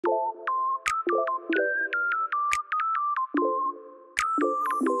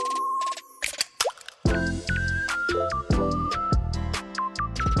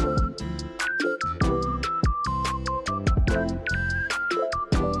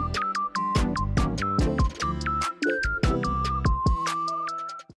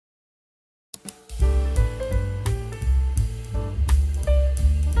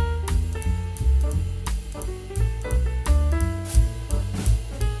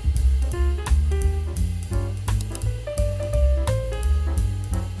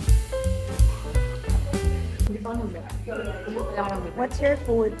What's your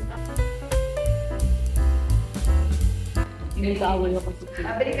food? Nag-aaway ako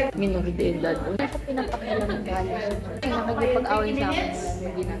sa minor de edad. Hindi ko pinapakialam ng galing. Nakikipag-away sa akin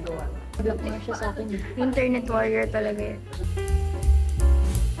yung ginagawa. Block na siya sa akin. Internet warrior talaga yun.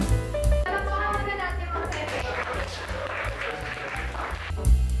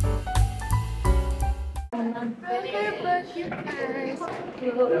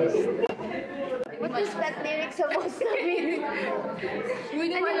 What is that lyric sa most na lyric?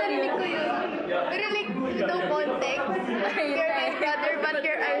 Ano narinig ko yun? Pero like, without context, you're my brother but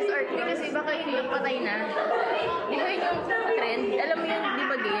your eyes are closed. Kasi baka yun yung patay na. Di ba yun yung trend? Alam mo yun, di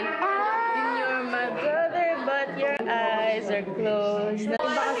ba Gail? Yun you're my brother but your eyes are closed. Iba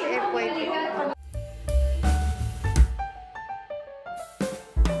kasi FYP.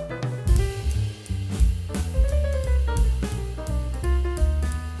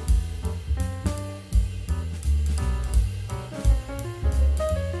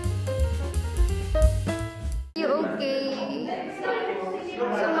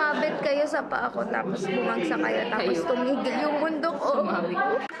 Sumabit kayo sa paa ko, tapos bumagsak kayo, tapos tumigil yung mundo ko. Ay,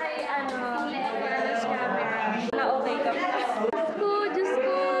 wireless camera. Na okay ka pa. Diyos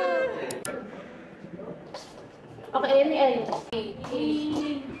ko. Okay, ML.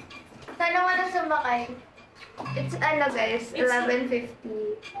 Sana wala sumakay. It's guys, 11:50.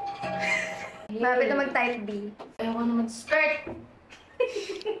 Bakit na mag-type B? Ayoko naman start.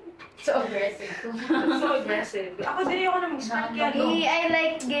 So aggressive. So aggressive. Ako din ayoko na mag-start yan. I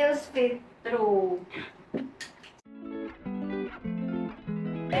like Gail's fit. True.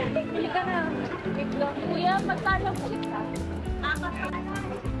 Pili ka na. Kuya, magkano po isa?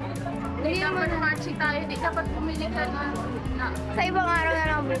 Hindi naman matchy tayo. Di dapat pumili ka na. Sa ibang araw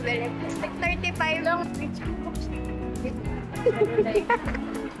na lang bibili. Like 35 lang.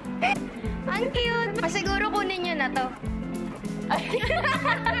 Ang cute! Siguro kunin nyo na to. Ay,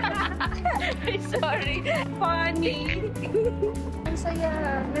 sorry. Funny. Ang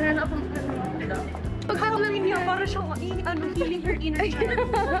saya. Meron akong pagkaklan niya, para siyang healing her inner child.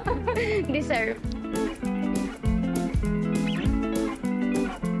 Deserve.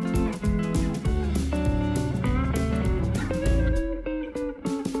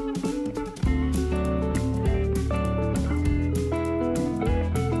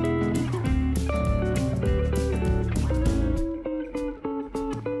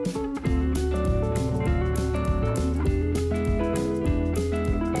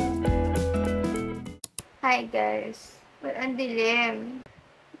 Hi guys. Well, ang dilim.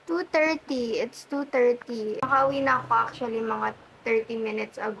 2:30. It's 2:30. Nakauwi na ako actually mga 30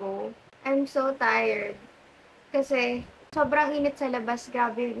 minutes ago. I'm so tired. Kasi sobrang init sa labas.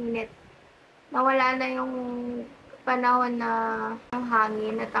 Grabe yung init. Nawala na yung panahon na ang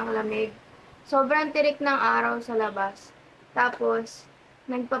hangin at ang lamig. Sobrang tirik ng araw sa labas. Tapos,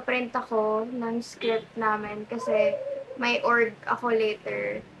 nagpa-print ako ng script namin kasi may org ako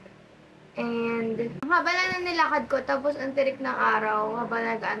later. And, habang na nilakad ko, tapos ang tirik ng araw, habang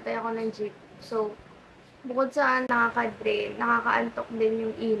nag-aantay ako ng jeep. So, bukod sa nakaka-drain, nakakaantok din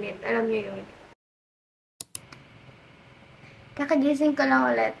yung init. Alam niyo yun. Kakagising ko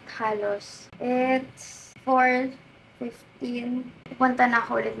lang ulit, halos. It's 4:15. Pupunta na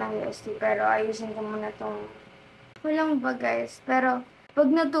ako ulit ng UST, pero ayusin ko muna tong... Walang ba guys? Pero,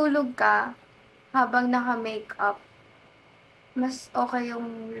 pag natulog ka, habang naka-makeup, mas okay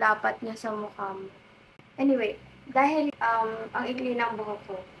yung lapat niya sa mukha mo. Anyway, dahil ang ikli ng buhok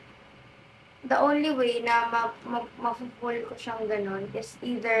ko, the only way na ma-full ko siyang ganon is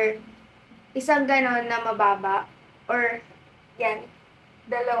either isang ganon na mababa or yan,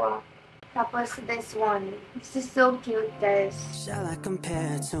 dalawa. Tapos this one. This is so cute, guys. Shall I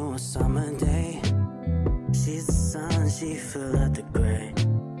compare to a summer day? She's the sun, she fill out the gray.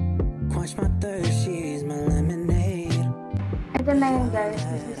 Quench my thirst, she's my lemonade. Ito na yun guys,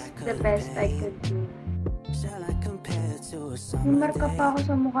 this is the best I could do. May marka pa ako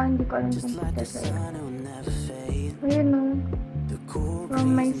sa mukha, hindi ko alam kung kita sa'yo. Ayun o,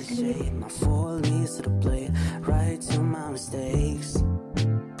 from my sleep.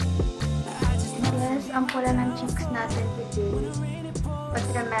 Yes, ang pula ng cheeks natin today. But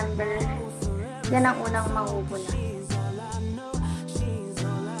remember, yan ang unang mahubula.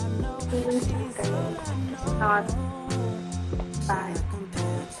 Feeling sweet kayo. It's not bad.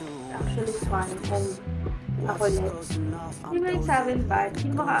 It's actually fun and ako ulit. Hindi mo nagsabing bad.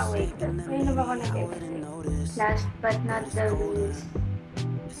 Hindi mo ka-awake. Ngayon na ba ako nag-edit? Last but not the least,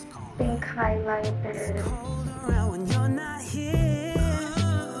 pink highlighter.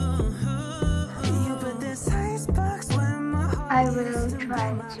 I will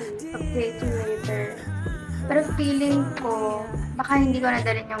try to update you later Pero feeling ko, baka hindi ko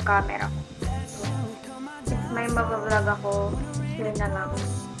nadalhin yung camera ko. If may mabablog ako, yun na lang.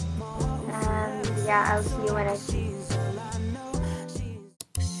 And yeah, I'll see you when I see you.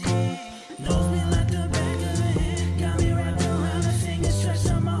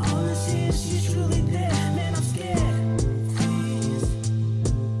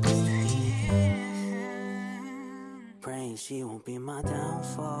 Praying she won't be my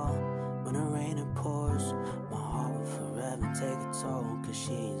downfall. When the rain it pours, my heart will forever take a toll, cause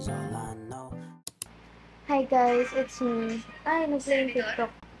she's all I know. Hi guys, it's me. Ay, nag-play yung TikTok.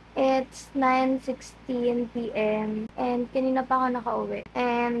 It's 9:16 p.m. And kanina pa ako nakauwi.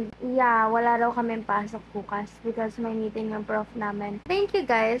 And yeah, wala raw kaming pasok bukas because may meeting ng prof namin. Thank you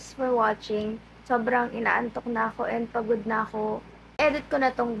guys for watching. Sobrang inaantok na ako and pagod na ako. Edit ko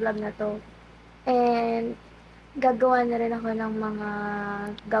na tong vlog na to. And gagawa na rin ako ng mga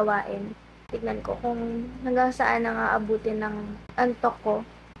gawain. Tignan ko kung hanggang saan na nga abutin ng antok ko.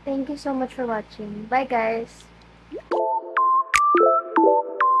 Thank you so much for watching. Bye guys!